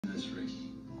this, Rick.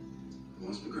 I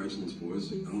lost my credentials,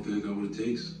 boys. I don't think I got what it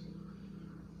takes.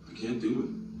 I can't do it.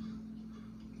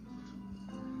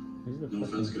 No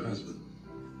offense, guys, but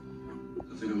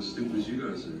I think I'm as stupid as you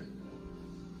guys are.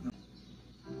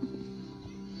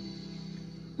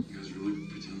 You guys really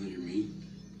pretend that you're me?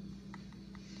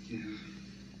 Yeah.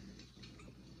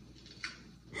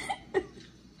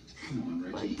 Come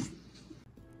on, Reggie.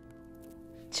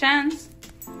 Chance,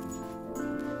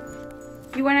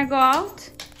 you wanna go out?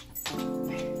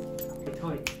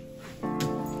 Toy.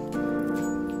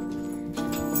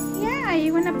 Yeah,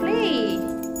 you wanna play?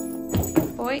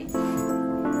 Boy.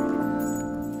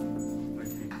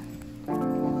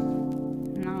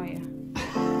 No, yeah.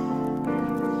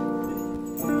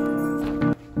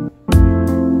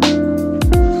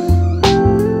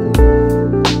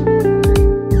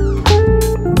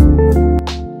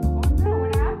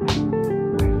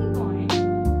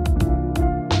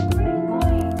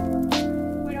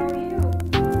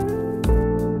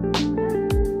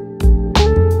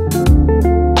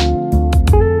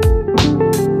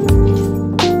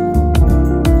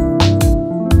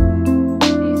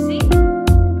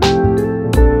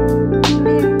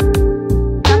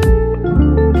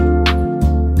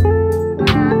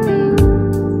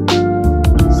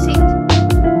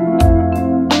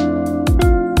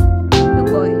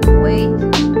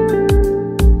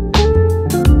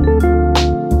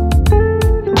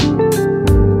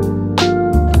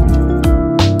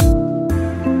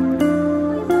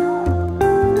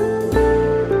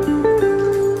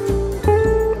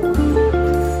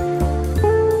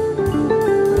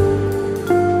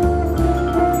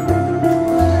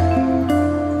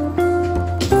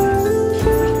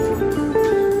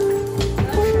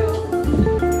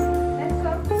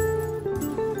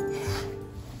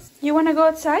 You wanna go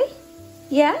outside?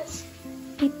 Yes?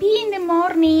 Pee-pee in the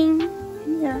morning.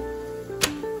 Yeah.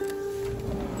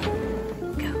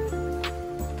 Go.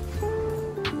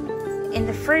 In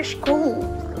the fresh cool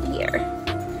here.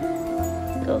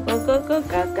 Go, go, go, go,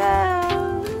 go,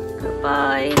 go.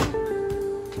 Goodbye.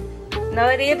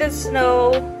 No need the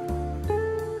snow.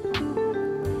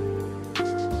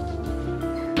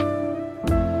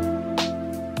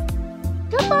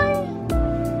 Goodbye.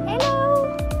 Hello.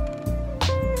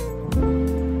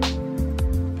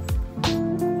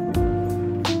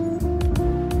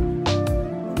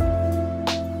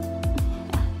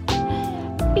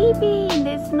 Baby in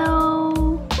the snow.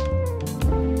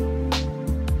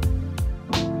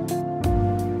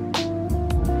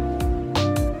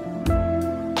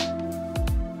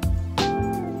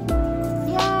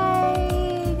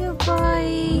 Yay, good boy.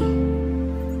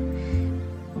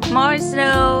 More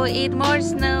snow, eat more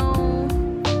snow.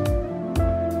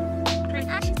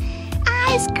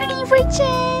 Ice cream for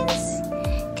Chance.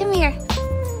 Come here.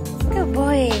 Good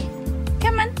boy.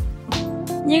 Come on.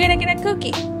 You're gonna get a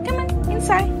cookie. Come on,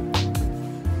 inside.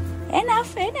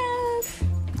 Enough, enough.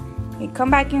 You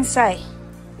come back inside.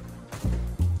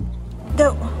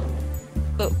 Go.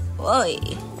 Good boy.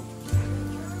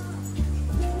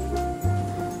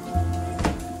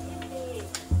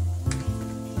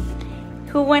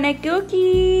 Who want a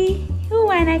cookie? Who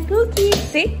want a cookie?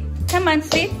 Sit. Come on,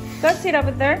 sit. Go sit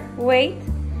over there. Wait.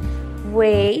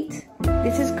 Wait.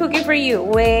 This is cookie for you.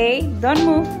 Wait. Don't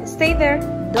move. Stay there.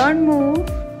 Don't move.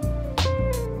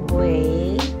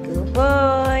 Wait. Good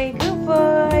boy. Good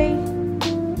boy.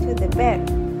 To the bed.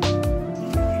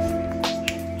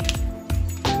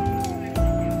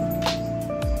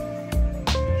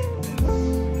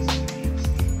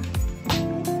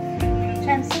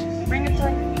 Chance, bring a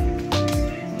toy.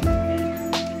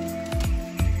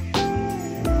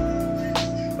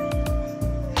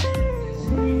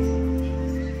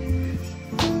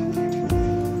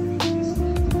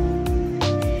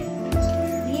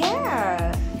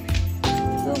 Yeah.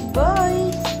 Good boy.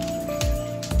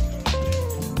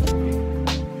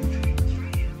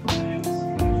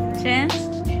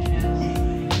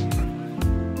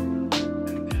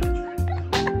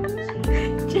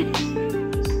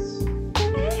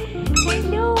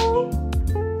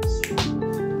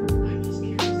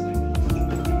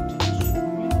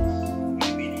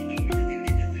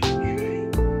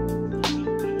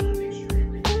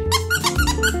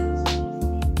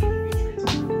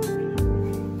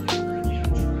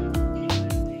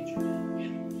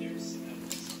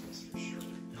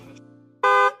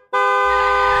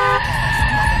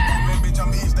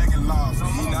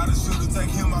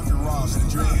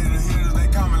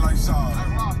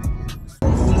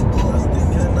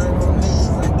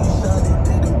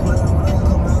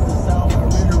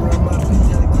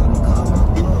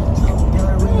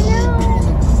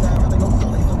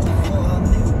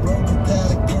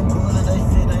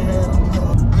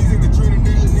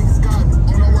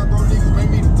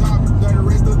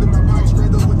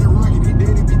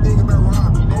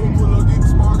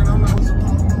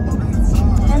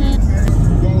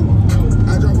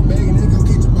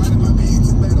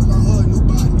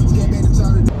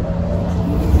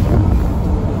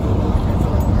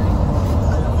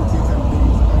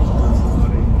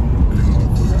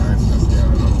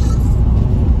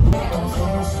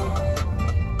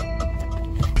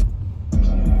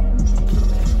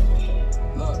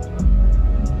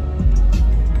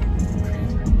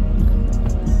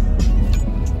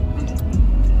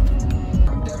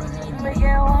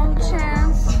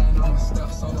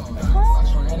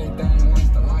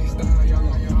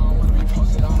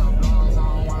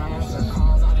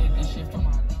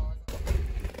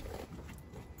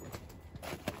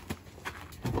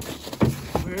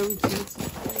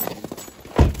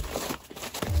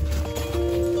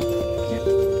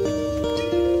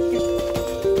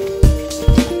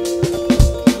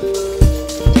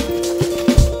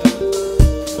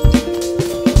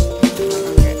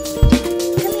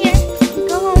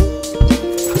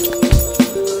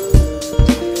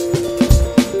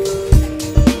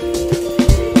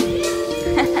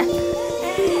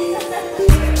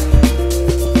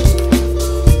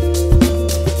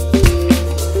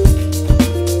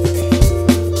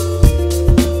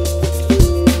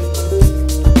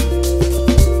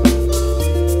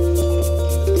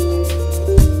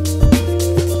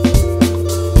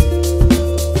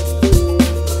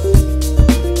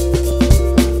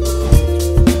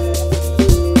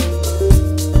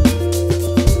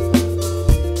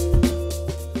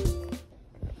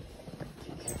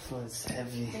 Careful, it's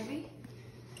heavy. Heavy?